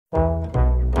Welcome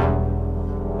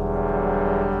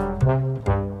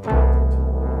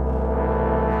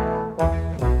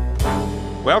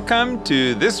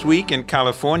to This Week in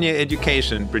California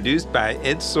Education, produced by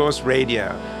EdSource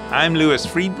Radio. I'm Louis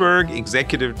Friedberg,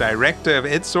 Executive Director of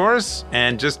EdSource,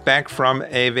 and just back from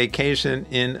a vacation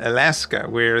in Alaska,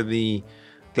 where the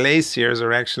glaciers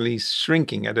are actually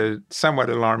shrinking at a somewhat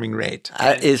alarming rate.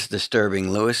 That is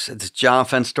disturbing, Louis. It's John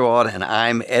Fensterwald, and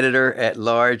I'm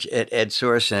editor-at-large at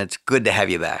EdSource, and it's good to have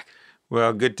you back.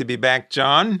 Well, good to be back,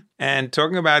 John. And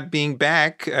talking about being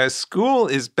back, school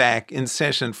is back in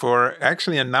session for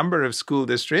actually a number of school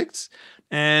districts.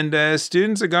 And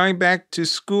students are going back to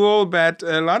school, but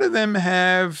a lot of them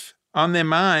have on their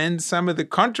minds some of the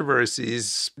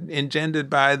controversies engendered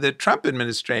by the Trump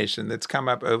administration that's come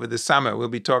up over the summer. We'll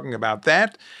be talking about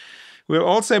that. We'll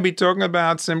also be talking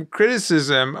about some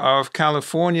criticism of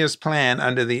California's plan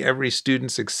under the Every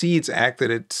Student Succeeds Act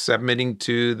that it's submitting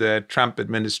to the Trump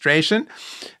administration.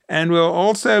 And we'll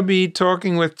also be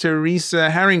talking with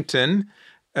Teresa Harrington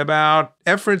about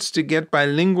efforts to get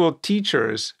bilingual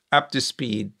teachers up to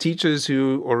speed, teachers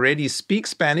who already speak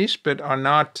Spanish but are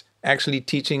not actually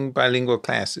teaching bilingual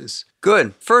classes.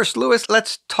 Good. First, Louis,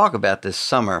 let's talk about this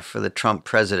summer for the Trump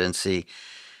presidency.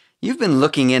 You've been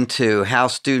looking into how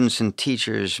students and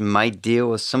teachers might deal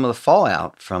with some of the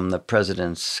fallout from the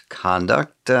president's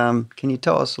conduct. Can you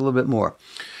tell us a little bit more?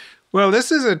 Well,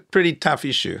 this is a pretty tough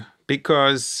issue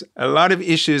because a lot of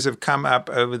issues have come up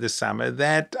over the summer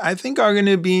that I think are going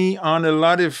to be on a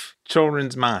lot of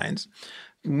children's minds.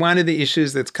 One of the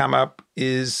issues that's come up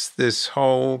is this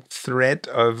whole threat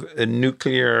of a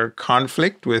nuclear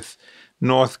conflict with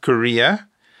North Korea.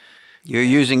 You're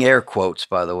using air quotes,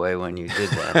 by the way, when you did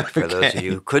that, for those of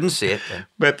you who couldn't see it.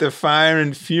 But the fire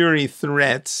and fury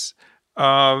threats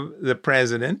of the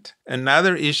president.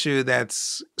 Another issue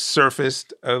that's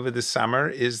surfaced over the summer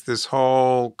is this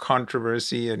whole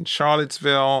controversy in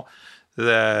Charlottesville,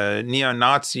 the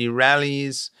neo-Nazi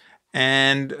rallies,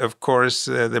 and, of course,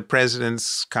 the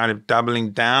president's kind of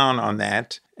doubling down on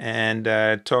that and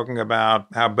talking about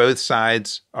how both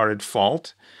sides are at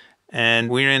fault. And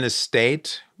we're in a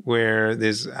state where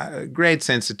there's great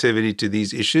sensitivity to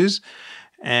these issues,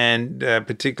 and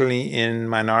particularly in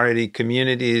minority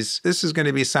communities, this is going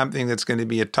to be something that's going to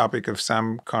be a topic of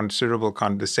some considerable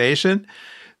conversation.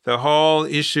 The whole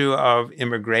issue of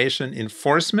immigration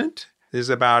enforcement. There's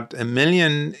about 1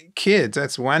 million kids,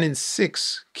 that's 1 in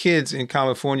 6 kids in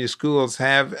California schools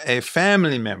have a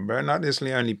family member, not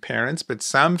necessarily only parents, but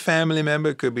some family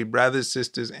member, could be brothers,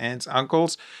 sisters, aunts,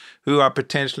 uncles, who are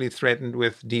potentially threatened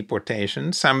with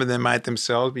deportation. Some of them might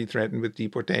themselves be threatened with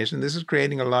deportation. This is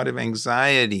creating a lot of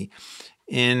anxiety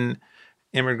in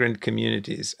immigrant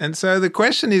communities. And so the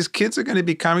question is, kids are going to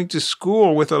be coming to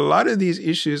school with a lot of these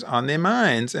issues on their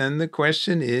minds. And the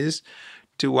question is,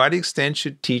 to what extent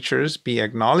should teachers be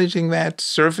acknowledging that,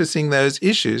 surfacing those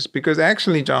issues? Because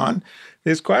actually, John,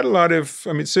 there's quite a lot of,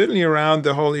 certainly around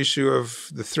the whole issue of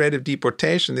the threat of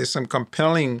deportation, there's some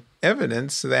compelling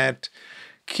evidence that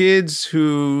kids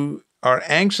who are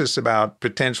anxious about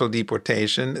potential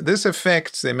deportation, this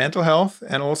affects their mental health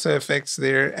and also affects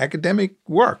their academic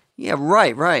work. Yeah,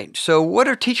 right. So what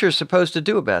are teachers supposed to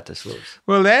do about this, Louis?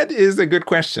 Well, that is a good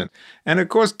question. And of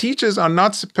course, teachers are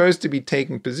not supposed to be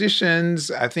taking positions.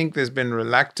 I think there's been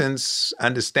reluctance,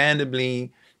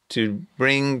 understandably, to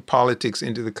bring politics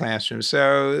into the classroom.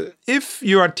 So if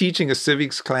you are teaching a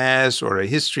civics class or a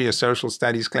history or social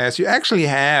studies class, you actually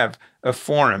have a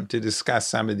forum to discuss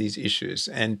some of these issues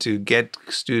and to get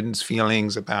students'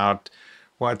 feelings about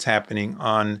what's happening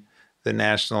on the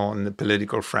national and the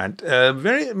political front. A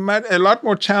lot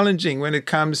more challenging when it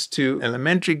comes to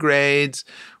elementary grades,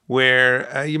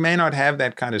 where you may not have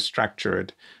that kind of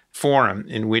structured forum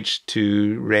in which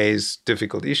to raise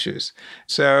difficult issues.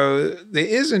 So there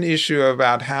is an issue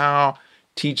about how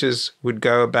teachers would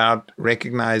go about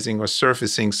recognizing or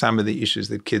surfacing some of the issues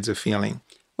that kids are feeling.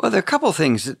 Well, there are a couple of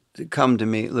things that come to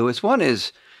me, Louis. One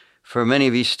is, for many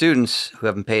of these students who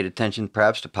haven't paid attention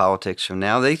perhaps to politics from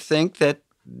now, they think that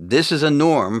this is a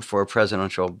norm for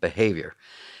presidential behavior.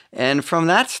 And from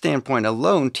that standpoint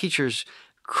alone, teachers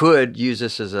could use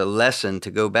this as a lesson to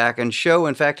go back and show,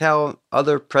 in fact, how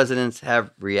other presidents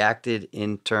have reacted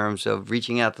in terms of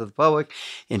reaching out to the public,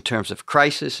 in terms of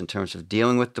crisis, in terms of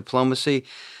dealing with diplomacy.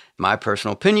 My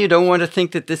personal opinion, you don't want to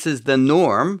think that this is the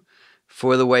norm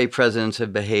for the way presidents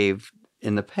have behaved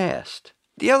in the past.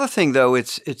 The other thing, though,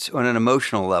 it's on an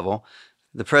emotional level.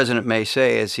 The president may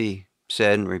say, as he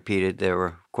said and repeated, there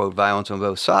were, quote, violence on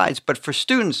both sides. But for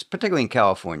students, particularly in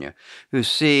California, who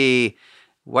see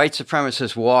white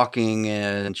supremacists walking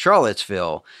in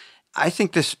Charlottesville, I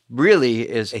think this really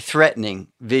is a threatening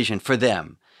vision for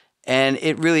them. And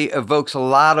it really evokes a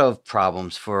lot of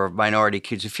problems for minority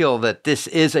kids who feel that this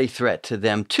is a threat to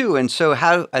them too. And so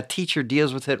how a teacher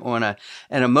deals with it on an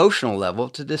emotional level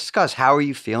to discuss, how are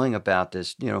you feeling about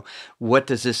this? What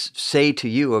does this say to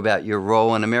you about your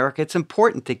role in America? It's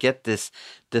important to get this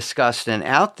discussed and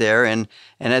out there. And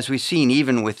as we've seen,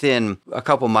 even within a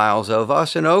couple miles of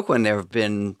us in Oakland, there have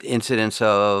been incidents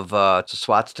of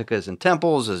swastikas in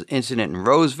temples. There's an incident in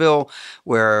Roseville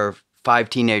where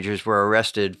 5 teenagers were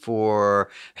arrested for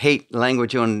hate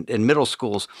language in middle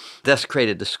schools,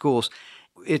 desecrated the schools.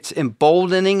 It's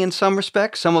emboldening in some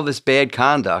respects, some of this bad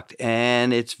conduct,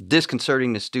 and it's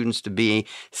disconcerting to students to be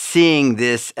seeing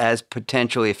this as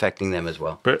potentially affecting them as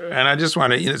well. And I just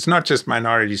want to, it's not just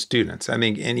minority students. I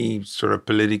think any sort of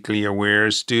politically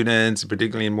aware students,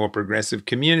 particularly in more progressive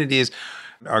communities,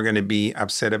 are going to be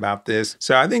upset about this.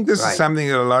 So I think this is something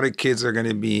that a lot of kids are going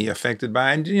to be affected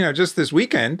by. And, just this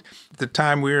weekend, the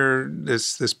time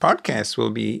this podcast will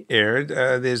be aired,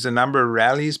 there's a number of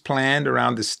rallies planned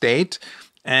around the state.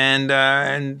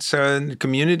 And so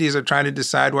communities are trying to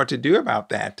decide what to do about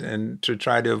that and to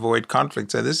try to avoid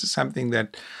conflict. So this is something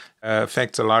that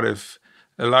affects a lot of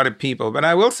people. But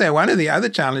I will say one of the other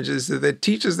challenges is that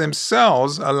teachers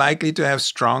themselves are likely to have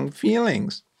strong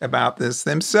feelings about this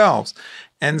themselves.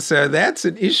 And so that's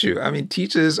an issue. I mean,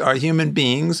 teachers are human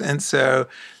beings. And so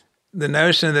the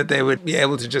notion that they would be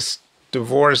able to just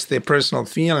divorce their personal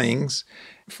feelings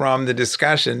from the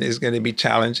discussion is going to be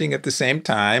challenging. At the same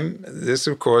time, this,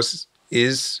 of course,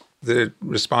 is the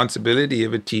responsibility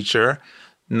of a teacher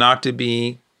not to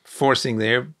be forcing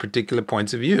their particular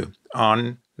points of view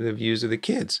on the views of the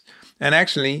kids. And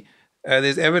actually,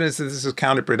 there's evidence that this is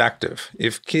counterproductive.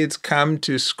 If kids come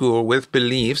to school with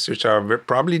beliefs which are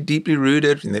probably deeply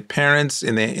rooted in their parents,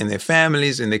 in their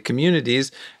families, in their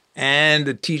communities, and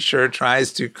the teacher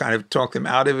tries to kind of talk them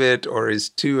out of it or is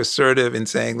too assertive in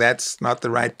saying that's not the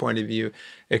right point of view,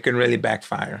 it can really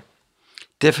backfire.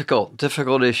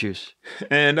 Difficult issues.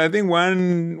 And I think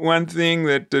one thing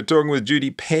that talking with Judy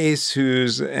Pace,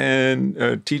 who's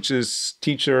teaches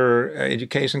teacher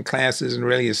education classes and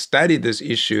really has studied this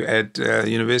issue at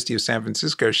University of San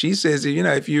Francisco, she says,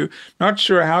 if you're not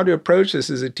sure how to approach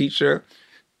this as a teacher,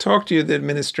 talk to the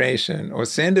administration or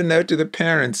send a note to the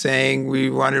parents saying we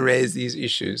want to raise these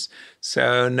issues.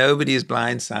 So nobody is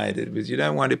blindsided because you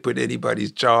don't want to put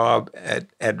anybody's job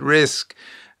at risk.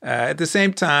 At the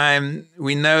same time,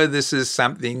 we know this is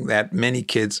something that many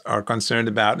kids are concerned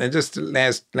about. And just the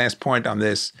last point on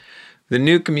this, the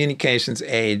new communications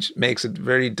age makes it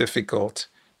very difficult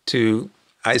to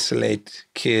isolate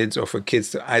kids or for kids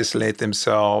to isolate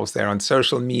themselves. They're on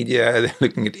social media. They're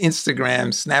looking at Instagram,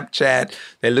 Snapchat.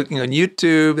 They're looking on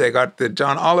YouTube. They got the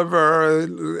John Oliver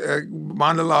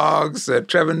monologues,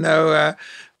 Trevor Noah,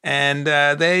 and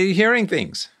they're hearing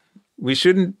things. We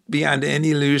shouldn't be under any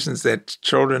illusions that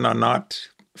children are not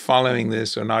following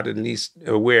this or not at least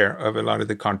aware of a lot of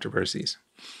the controversies.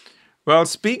 Well,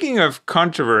 speaking of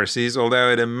controversies,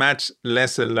 although at a much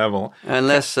lesser level.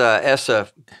 Unless ESSA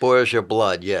boils your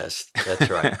blood, yes, that's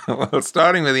right. Well,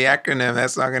 starting with the acronym,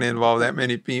 that's not going to involve that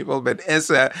many people, but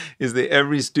ESSA is the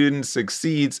Every Student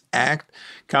Succeeds Act.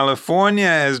 California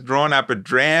has drawn up a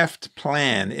draft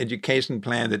education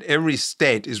plan that every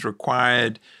state is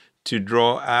required to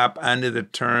draw up under the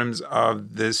terms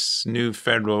of this new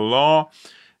federal law.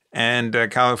 And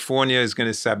California is going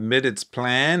to submit its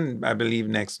plan, I believe,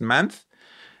 next month.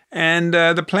 And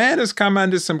the plan has come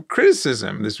under some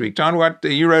criticism this week. John,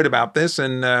 you wrote about this,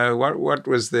 and what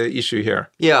was the issue here?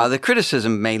 Yeah, the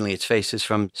criticism mainly it faces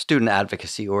from student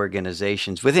advocacy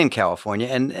organizations within California.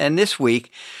 And this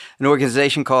week, an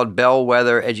organization called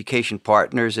Bellwether Education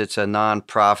Partners, it's a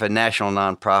nonprofit, national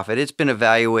nonprofit, it's been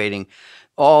evaluating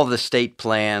all the state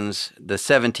plans, the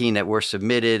 17 that were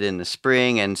submitted in the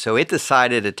spring. And so it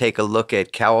decided to take a look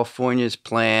at California's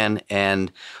plan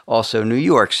and also New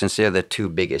York, since they're the two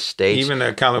biggest states. Even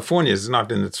though California is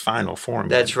not in its final form.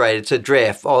 That's right. It's a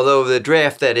draft. Although the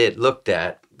draft that it looked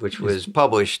at, which was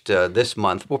published this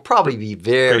month, will probably be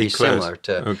very similar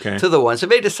to the one. So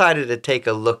they decided to take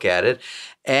a look at it.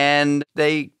 And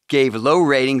they gave low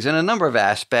ratings in a number of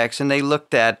aspects, and they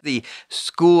looked at the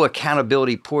school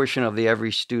accountability portion of the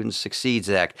Every Student Succeeds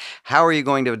Act. How are you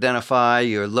going to identify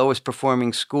your lowest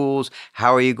performing schools?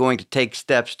 How are you going to take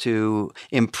steps to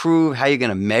improve? How are you going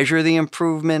to measure the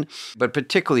improvement? But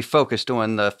particularly focused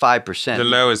on the 5%. The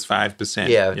lowest 5%.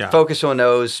 Yeah, focus on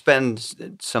those,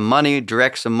 spend some money,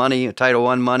 direct some money, Title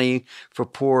I money for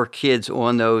poor kids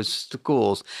on those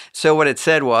schools. So what it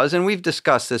said was, and we've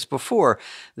discussed this before,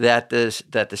 that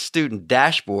the student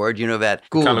dashboard, that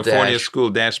school California dash. school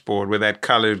dashboard with that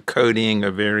colored coding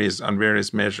of various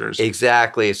measures.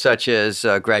 Exactly, such as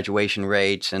graduation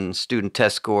rates and student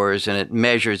test scores, and it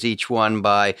measures each one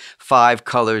by 5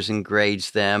 colors and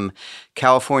grades them.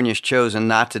 California's chosen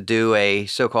not to do a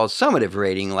so-called summative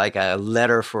rating, like a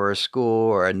letter for a school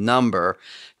or a number,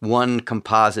 one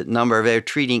composite number. They're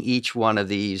treating each one of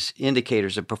these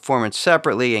indicators of performance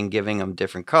separately and giving them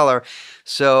different color.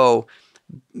 So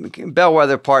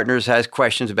Bellwether Partners has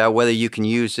questions about whether you can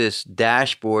use this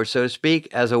dashboard, so to speak,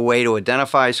 as a way to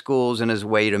identify schools and as a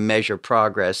way to measure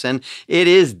progress. And it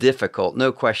is difficult,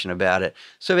 no question about it.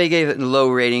 So they gave it low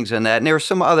ratings on that. And there were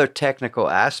some other technical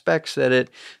aspects that it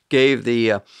gave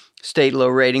the state low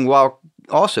rating, while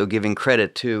also giving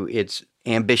credit to its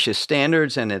ambitious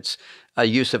standards and its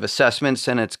use of assessments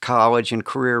and its college and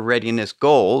career readiness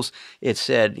goals. It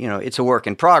said, it's a work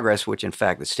in progress, which in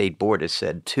fact the state board has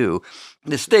said too.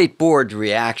 The state board's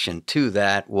reaction to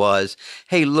that was,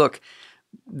 hey, look,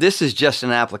 this is just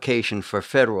an application for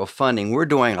federal funding. We're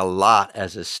doing a lot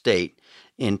as a state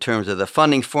in terms of the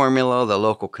funding formula, the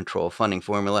local control funding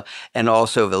formula, and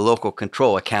also the local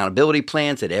control accountability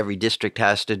plans that every district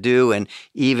has to do. And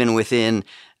even within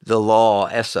the law,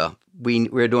 ESSA,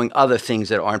 we're doing other things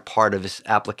that aren't part of this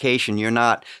application. You're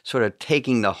not sort of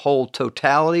taking the whole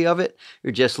totality of it.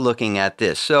 You're just looking at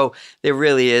this. So there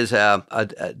really is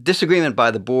a disagreement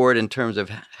by the board in terms of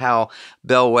how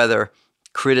Bellwether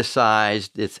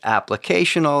criticized its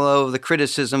application, although the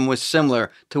criticism was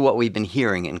similar to what we've been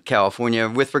hearing in California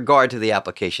with regard to the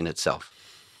application itself.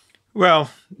 Well,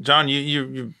 John,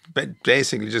 you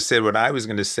basically just said what I was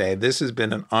going to say. This has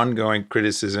been an ongoing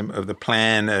criticism of the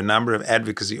plan. A number of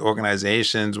advocacy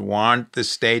organizations want the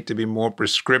state to be more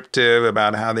prescriptive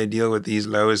about how they deal with these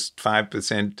lowest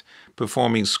 5%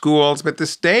 performing schools. But the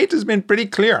state has been pretty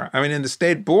clear. I mean, in the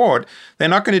state board, they're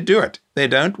not going to do it. They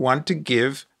don't want to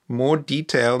give more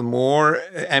detail, more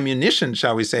ammunition,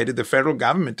 shall we say, to the federal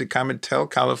government to come and tell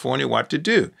California what to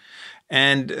do.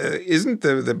 And isn't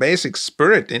the basic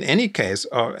spirit in any case,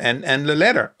 and the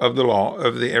letter of the law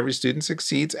of the Every Student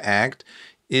Succeeds Act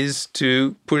is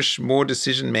to push more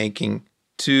decision-making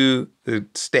to the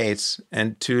states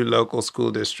and to local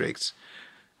school districts.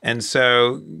 And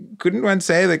so couldn't one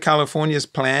say that California's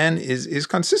plan is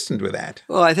consistent with that?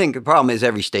 Well, I think the problem is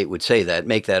every state would say that,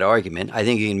 make that argument. I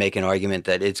think you can make an argument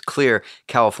that it's clear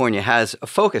California has a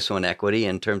focus on equity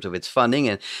in terms of its funding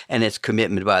and its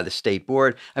commitment by the state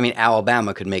board. I mean,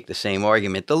 Alabama could make the same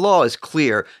argument. The law is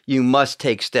clear. You must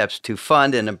take steps to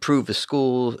fund and improve the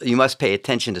school. You must pay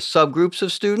attention to subgroups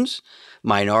of students,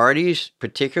 minorities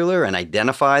particular, and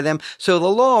identify them. So the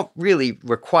law really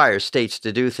requires states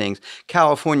to do things.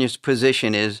 California's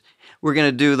position is we're going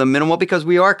to do the minimal because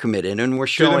we are committed and we're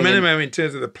showing... To the minimum in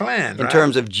terms of the plan, in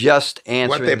terms of just answering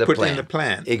what they the put plan. in the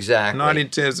plan. Exactly. Not in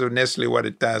terms of necessarily what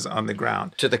it does on the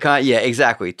ground. Yeah,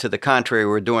 exactly. To the contrary,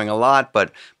 we're doing a lot,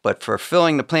 but for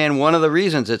fulfilling the plan, one of the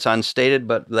reasons it's unstated,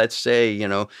 but let's say,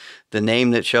 the name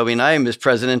that shall be named is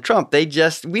President Trump.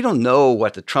 We don't know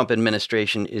what the Trump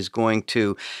administration is going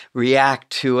to react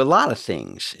to a lot of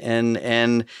things.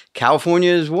 And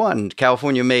California is one.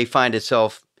 California may find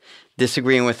itself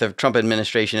disagreeing with the Trump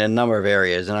administration in a number of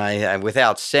areas. And I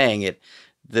without saying it,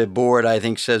 the board, I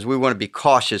think, says we want to be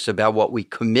cautious about what we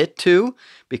commit to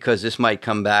because this might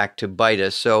come back to bite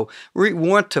us. So we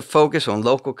want to focus on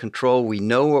local control. We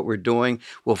know what we're doing.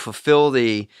 We'll fulfill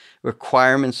the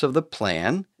requirements of the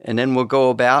plan, and then we'll go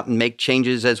about and make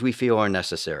changes as we feel are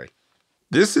necessary.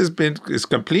 This is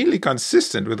completely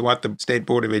consistent with what the State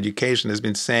Board of Education has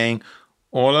been saying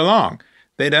all along.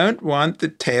 They don't want the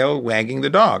tail wagging the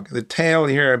dog. The tail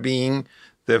here being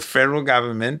the federal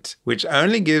government, which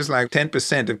only gives like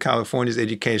 10% of California's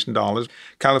education dollars.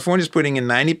 California's putting in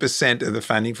 90% of the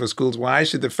funding for schools. Why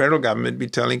should the federal government be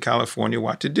telling California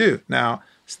what to do? Now,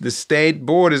 the state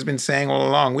board has been saying all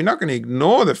along, we're not going to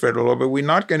ignore the federal law, but we're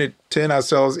not going to turn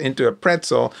ourselves into a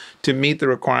pretzel to meet the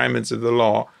requirements of the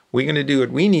law. We're going to do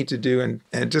what we need to do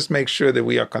and just make sure that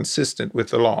we are consistent with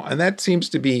the law. And that seems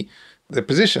to be the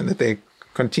position that they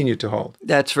continue to hold.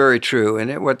 That's very true.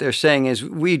 And what they're saying is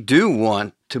we do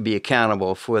want to be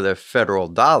accountable for the federal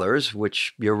dollars,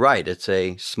 which you're right, it's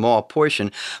a small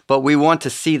portion, but we want to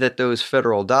see that those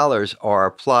federal dollars are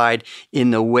applied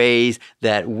in the ways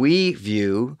that we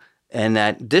view and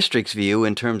that districts view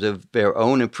in terms of their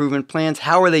own improvement plans.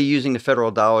 How are they using the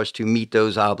federal dollars to meet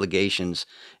those obligations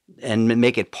and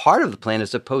make it part of the plan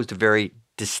as opposed to very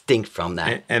distinct from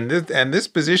that. And this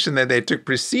position that they took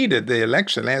preceded the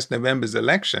election, last November's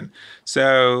election.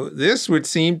 So this would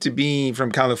seem to be,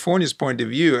 from California's point of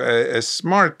view, a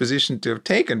smart position to have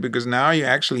taken, because now you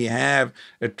actually have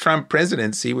a Trump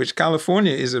presidency, which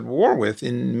California is at war with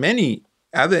in many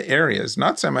other areas,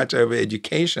 not so much over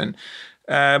education.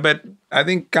 But I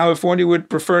think California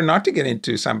would prefer not to get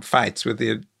into some fights with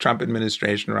the Trump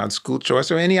administration around school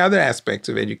choice or any other aspects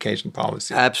of education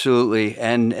policy. Absolutely.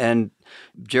 And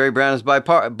Jerry Brown is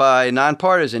by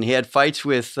nonpartisan. He had fights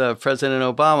with President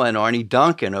Obama and Arne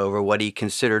Duncan over what he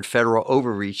considered federal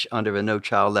overreach under the No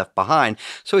Child Left Behind.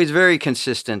 So he's very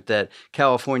consistent that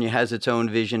California has its own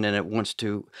vision and it wants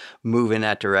to move in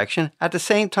that direction. At the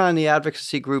same time, the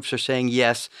advocacy groups are saying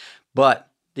yes, but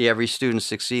the Every Student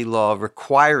Succeed law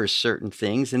requires certain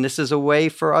things, and this is a way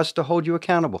for us to hold you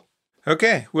accountable.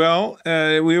 Okay, well,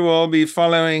 we will be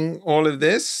following all of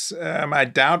this. I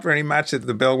doubt very much that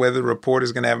the Bellwether report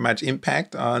is going to have much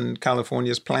impact on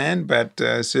California's plan, but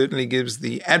certainly gives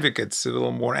the advocates a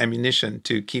little more ammunition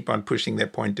to keep on pushing their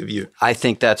point of view. I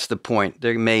think that's the point.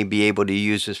 They may be able to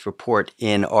use this report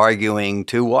in arguing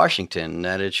to Washington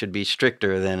that it should be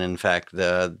stricter than, in fact,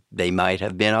 they might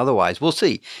have been otherwise. We'll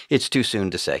see. It's too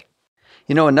soon to say.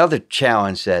 You know, another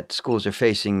challenge that schools are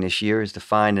facing this year is to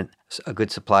find a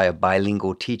good supply of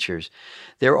bilingual teachers.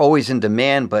 They're always in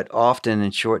demand, but often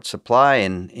in short supply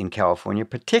in California,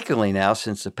 particularly now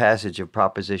since the passage of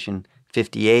Proposition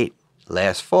 58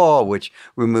 last fall, which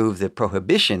removed the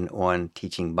prohibition on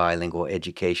teaching bilingual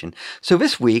education. So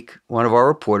this week, one of our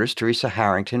reporters, Teresa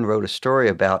Harrington, wrote a story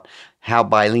about how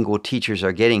bilingual teachers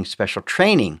are getting special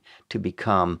training to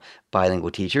become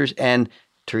bilingual teachers. And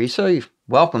Teresa,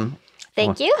 welcome.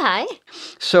 Thank you. Hi.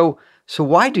 So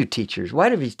why do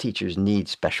these teachers need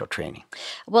special training?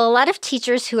 Well, a lot of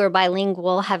teachers who are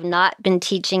bilingual have not been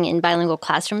teaching in bilingual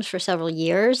classrooms for several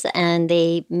years, and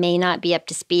they may not be up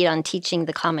to speed on teaching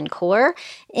the Common Core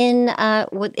in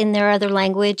their other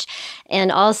language,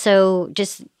 and also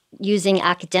just using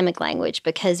academic language,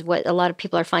 because what a lot of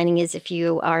people are finding is if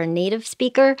you are a native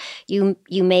speaker, you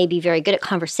may be very good at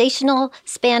conversational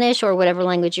Spanish or whatever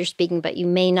language you're speaking, but you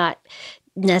may not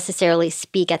necessarily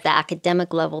speak at the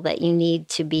academic level that you need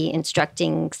to be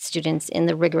instructing students in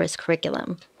the rigorous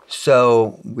curriculum.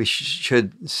 So we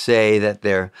should say that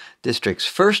their district's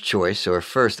first choice or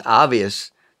first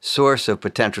obvious source of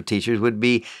potential teachers would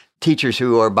be teachers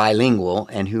who are bilingual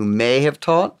and who may have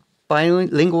taught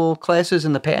bilingual classes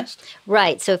in the past?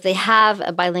 Right. So if they have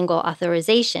a bilingual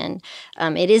authorization,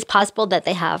 it is possible that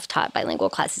they have taught bilingual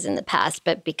classes in the past,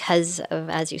 but because of,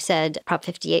 as you said, Prop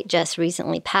 58 just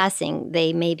recently passing,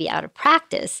 they may be out of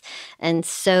practice. And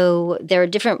so there are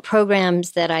different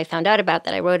programs that I found out about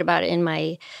that I wrote about in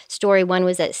my story. One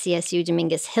was at CSU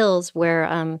Dominguez Hills, where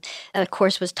a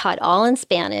course was taught all in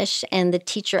Spanish, and the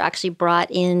teacher actually brought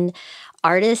in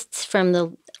artists from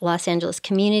the Los Angeles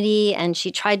community, and she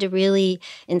tried to really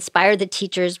inspire the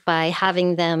teachers by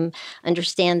having them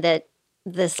understand that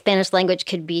the Spanish language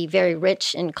could be very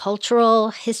rich in cultural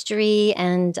history,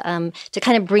 and to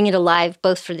kind of bring it alive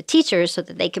both for the teachers so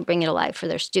that they can bring it alive for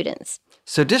their students.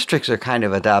 So districts are kind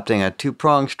of adopting a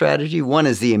two-pronged strategy. One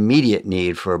is the immediate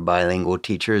need for bilingual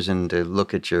teachers and to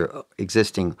look at your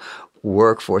existing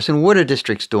workforce. And what are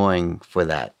districts doing for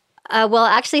that? Well,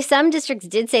 actually, some districts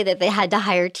did say that they had to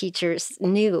hire teachers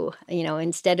new,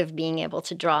 instead of being able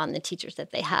to draw on the teachers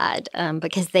that they had,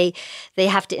 because they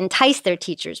have to entice their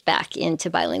teachers back into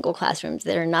bilingual classrooms.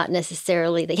 They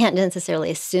can't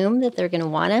necessarily assume that they're going to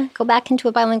want to go back into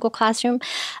a bilingual classroom.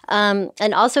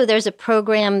 And also, there's a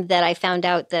program that I found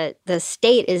out that the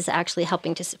state is actually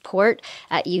helping to support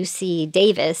at UC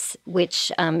Davis,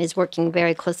 which is working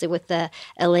very closely with the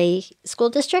LA school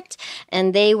district.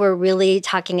 And they were really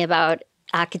talking about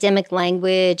academic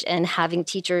language and having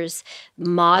teachers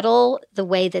model the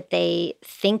way that they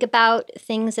think about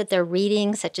things that they're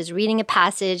reading, such as reading a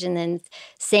passage and then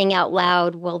saying out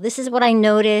loud, well, this is what I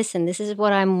noticed and this is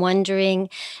what I'm wondering,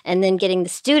 and then getting the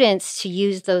students to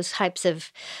use those types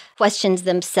of questions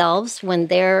themselves when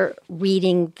they're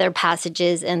reading their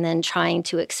passages and then trying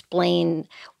to explain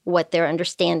what they're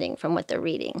understanding from what they're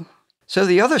reading. So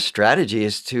the other strategy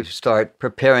is to start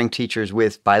preparing teachers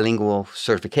with bilingual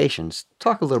certifications.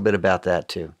 Talk a little bit about that,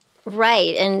 too.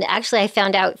 Right. And actually, I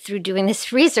found out through doing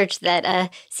this research that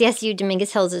CSU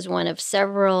Dominguez Hills is one of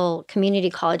several community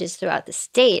colleges throughout the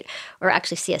state, or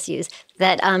actually CSUs,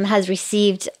 that has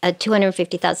received a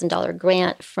 $250,000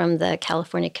 grant from the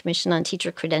California Commission on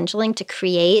Teacher Credentialing to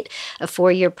create a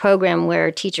 4-year program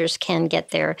where teachers can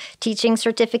get their teaching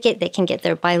certificate, they can get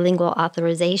their bilingual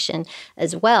authorization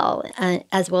as well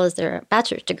as their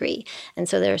bachelor's degree. And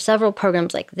so there are several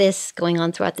programs like this going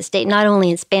on throughout the state, not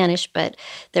only in Spanish, but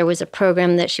there was a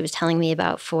program that she was telling me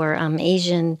about for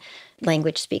Asian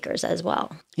language speakers as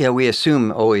well. Yeah, we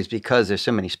assume always because there's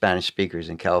so many Spanish speakers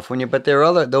in California, but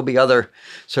there'll be other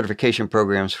certification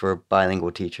programs for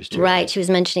bilingual teachers too. Right. She was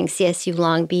mentioning CSU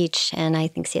Long Beach and I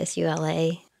think CSU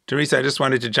LA. Teresa, I just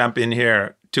wanted to jump in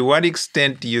here. To what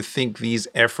extent do you think these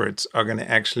efforts are going to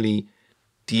actually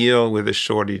deal with a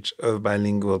shortage of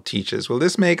bilingual teachers? Will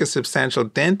this make a substantial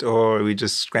dent, or are we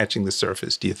just scratching the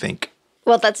surface, do you think?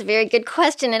 Well, that's a very good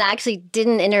question. And I actually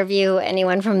didn't interview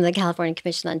anyone from the California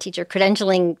Commission on Teacher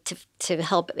Credentialing to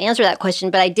help answer that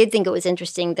question. But I did think it was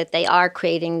interesting that they are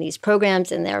creating these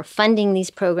programs and they're funding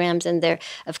these programs. And they're,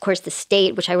 of course, the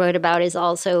state, which I wrote about, is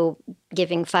also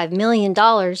giving $5 million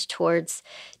towards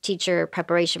teacher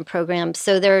preparation programs.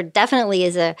 So there definitely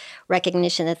is a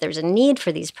recognition that there's a need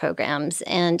for these programs.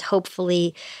 And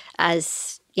hopefully,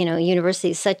 as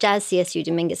universities such as CSU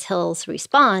Dominguez Hills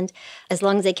respond, as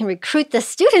long as they can recruit the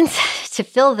students to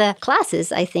fill the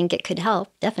classes, I think it could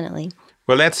help, definitely.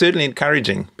 Well, that's certainly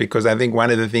encouraging, because I think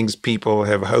one of the things people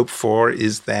have hoped for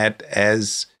is that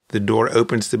as the door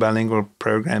opens to bilingual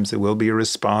programs, there will be a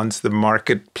response. The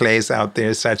marketplace out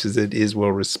there, such as it is,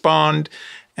 will respond.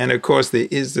 And of course, there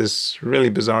is this really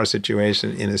bizarre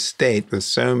situation in a state with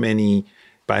so many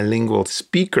bilingual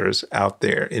speakers out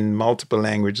there in multiple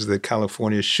languages that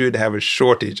California should have a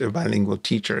shortage of bilingual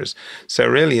teachers. So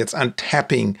really, it's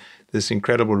untapping this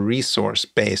incredible resource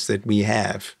base that we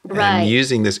have, right, and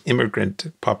using this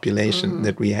immigrant population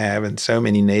that we have and so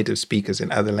many native speakers in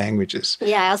other languages.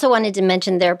 Yeah, I also wanted to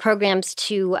mention there are programs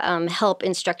to help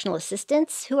instructional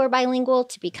assistants who are bilingual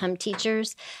to become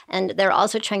teachers. And they're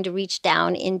also trying to reach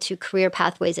down into career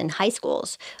pathways in high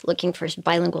schools, looking for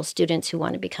bilingual students who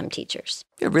want to become teachers.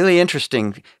 Yeah, really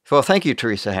interesting. Well, thank you,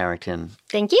 Teresa Harrington.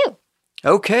 Thank you.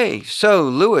 Okay, so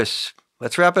Louis,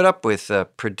 let's wrap it up with a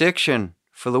prediction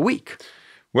for the week.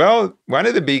 Well, one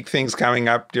of the big things coming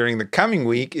up during the coming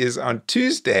week is on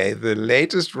Tuesday, the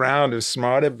latest round of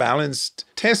Smarter Balanced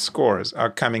test scores are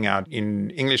coming out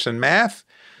in English and math.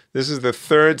 This is the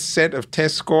third set of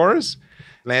test scores.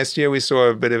 Last year, we saw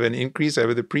a bit of an increase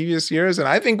over the previous years, and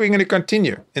I think we're going to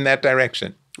continue in that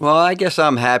direction. Well, I guess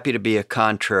I'm happy to be a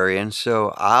contrarian,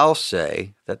 so I'll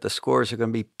say that the scores are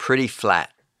going to be pretty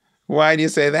flat. Why do you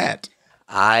say that?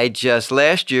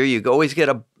 Last year, you always get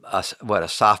a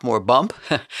sophomore bump.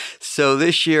 So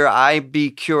this year, I'd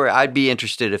be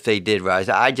interested if they did rise.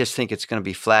 I just think it's going to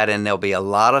be flat, and there'll be a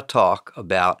lot of talk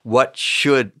about what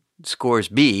should scores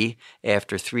be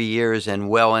after 3 years and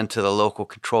well into the local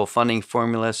control funding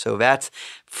formula. So that's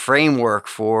framework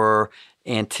for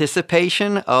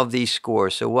anticipation of these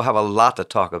scores. So we'll have a lot to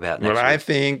talk about next week. I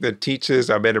think the teachers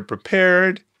are better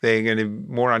prepared. They're going to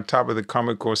be more on top of the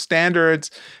Common Core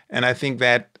standards. And I think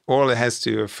that all it has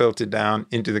to filter down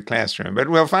into the classroom. But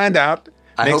we'll find out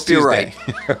next Tuesday. I hope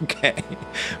you're right. Okay.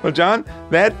 Well, John,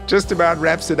 that just about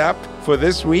wraps it up for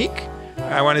this week.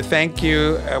 I want to thank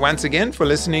you once again for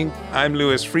listening. I'm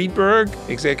Louis Friedberg,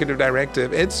 Executive Director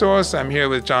of EdSource. I'm here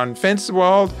with John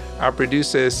Fensterwald. Our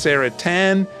producer is Sarah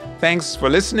Tan. Thanks for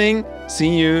listening.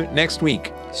 See you next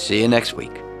week. See you next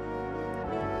week.